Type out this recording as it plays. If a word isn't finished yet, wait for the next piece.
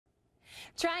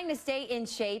Trying to stay in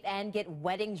shape and get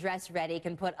wedding dress ready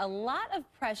can put a lot of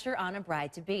pressure on a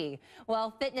bride-to-be.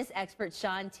 Well, fitness expert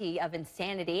Shaun of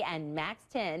Insanity and Max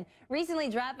 10 recently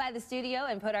dropped by the studio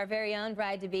and put our very own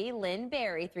bride-to-be, Lynn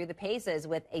Berry, through the paces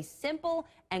with a simple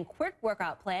and quick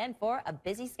workout plan for a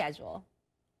busy schedule.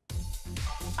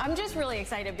 I'm just really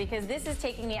excited because this is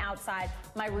taking me outside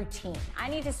my routine. I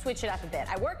need to switch it up a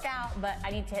bit. I work out, but I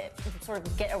need to sort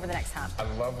of get over the next hump. I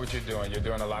love what you're doing. You're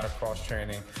doing a lot of cross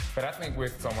training, but I think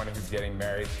with someone who's getting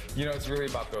married, you know, it's really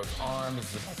about those arms,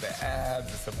 it's about the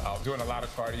abs, it's about doing a lot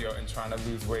of cardio and trying to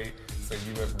lose weight so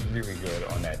you look really good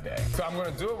on that day. So I'm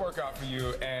gonna do a workout for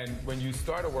you, and when you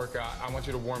start a workout, I want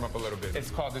you to warm up a little bit. It's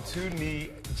called the 2-knee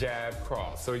jab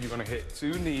cross. So you're gonna hit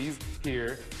 2 knees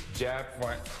here, jab,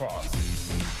 front, cross.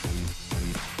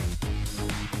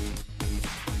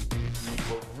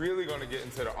 We're really gonna get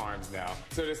into the arms now.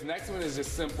 So this next one is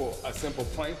just a simple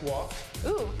plank walk.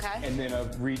 Ooh, okay. And then a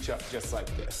reach up just like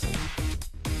this.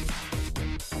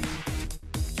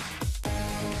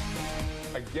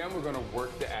 Again, we're gonna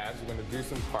work the abs. We're gonna do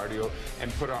some cardio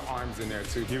and put our arms in there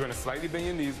too. You're gonna slightly bend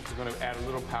your knees. We're gonna add a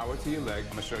little power to your leg.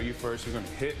 I'm gonna show you first. You're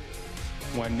gonna hit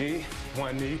 1 knee,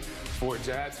 4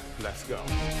 jabs. Let's go.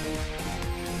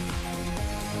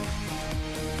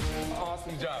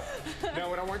 Awesome job. Now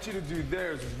what I want you to do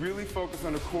there is really focus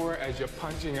on the core as you're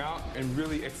punching out and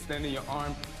really extending your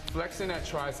arm, flexing that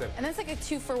tricep. And that's like a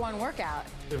 2-for-1 workout.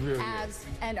 It really abs is.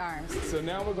 And arms. So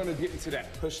now we're gonna get into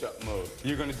that push-up mode.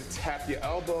 You're gonna tap your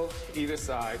elbow either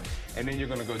side, and then you're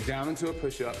gonna go down into a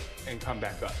push-up and come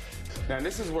back up. Now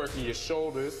this is working your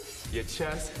shoulders, your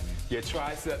chest, your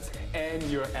triceps, and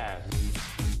your abs.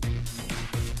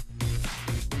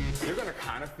 You're gonna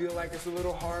kind of feel like it's a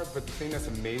little hard, but the thing that's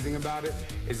amazing about it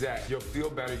is that you'll feel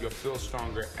better, you'll feel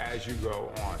stronger as you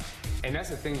go on. And that's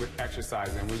the thing with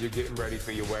exercising. When you're getting ready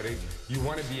for your wedding, you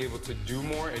wanna be able to do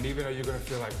more, and even though you're gonna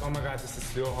feel like, oh my God, this is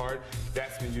still hard,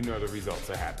 that's when you know the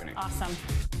results are happening. Awesome.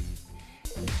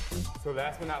 So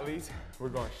last but not least, we're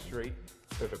going straight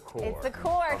to the core. It's the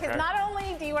core, because okay? not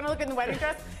only do you wanna look in the wedding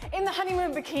dress, in the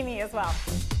honeymoon bikini as well.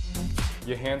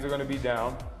 Your hands are gonna be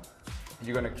down.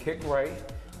 You're gonna kick right,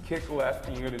 kick left,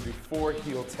 and you're gonna do 4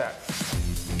 heel taps.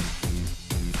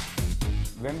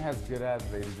 Lynn has good abs,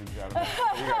 ladies and gentlemen. So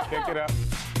you gotta kick it up.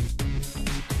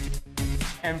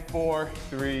 And 4,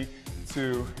 3,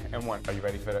 2, and 1. Are you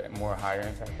ready for the more higher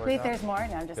impact workout? Wait, there's more?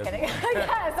 No, I'm just kidding.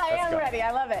 Yes, I am go. ready.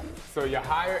 I love it. So your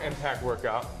higher impact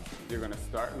workout, you're gonna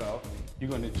start low.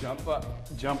 You're gonna jump up,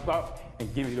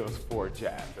 and give me those 4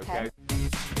 jabs, okay?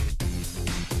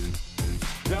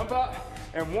 Jump up.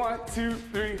 And 1, 2,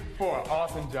 3, 4.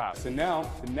 Awesome job. So now,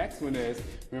 the next one is,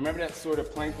 remember that sort of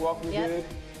plank walk we did?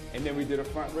 And then we did a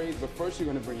front raise, but first you're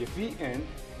gonna bring your feet in.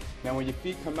 Now when your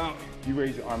feet come out, you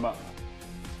raise your arm up.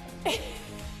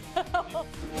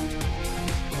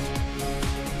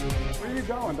 Where are you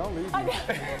going? Don't leave me. Not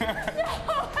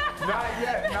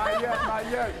yet, not yet, not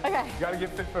yet. Okay. You gotta get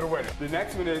fit for the wedding. The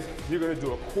next one is, you're gonna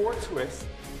do a core twist,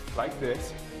 like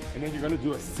this, and then you're gonna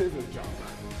do a scissor jump.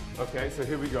 Okay, so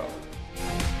here we go.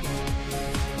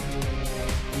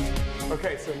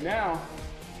 Okay, so now,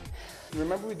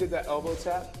 remember we did that elbow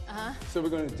tap? So we're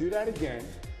gonna do that again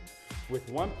with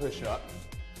 1 push-up.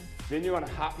 Then you're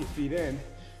gonna hop your feet in.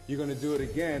 You're gonna do it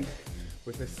again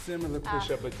with a similar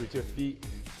push-up, but with your feet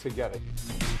together.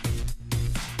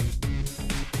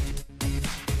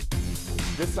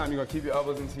 This time you're gonna keep your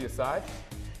elbows into your side.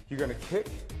 You're gonna kick,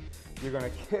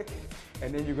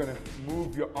 and then you're gonna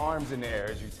move your arms in the air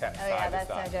as you tap side to side. Oh yeah, that's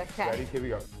no joke. Okay. Ready? Here we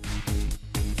go.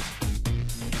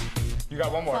 You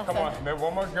got one more, awesome. Come on. Then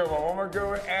one more good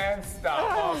one, and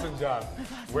stop. Awesome job.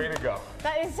 Awesome. Way to go.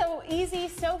 That is so easy,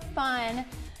 so fun,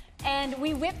 and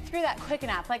we whipped through that quick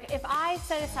enough. Like if I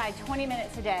set aside 20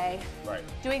 minutes a day,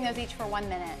 doing those each for 1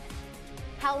 minute,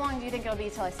 how long do you think it'll be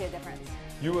till I see a difference?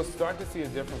 You will start to see a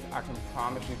difference. I can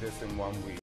promise you this in 1 week.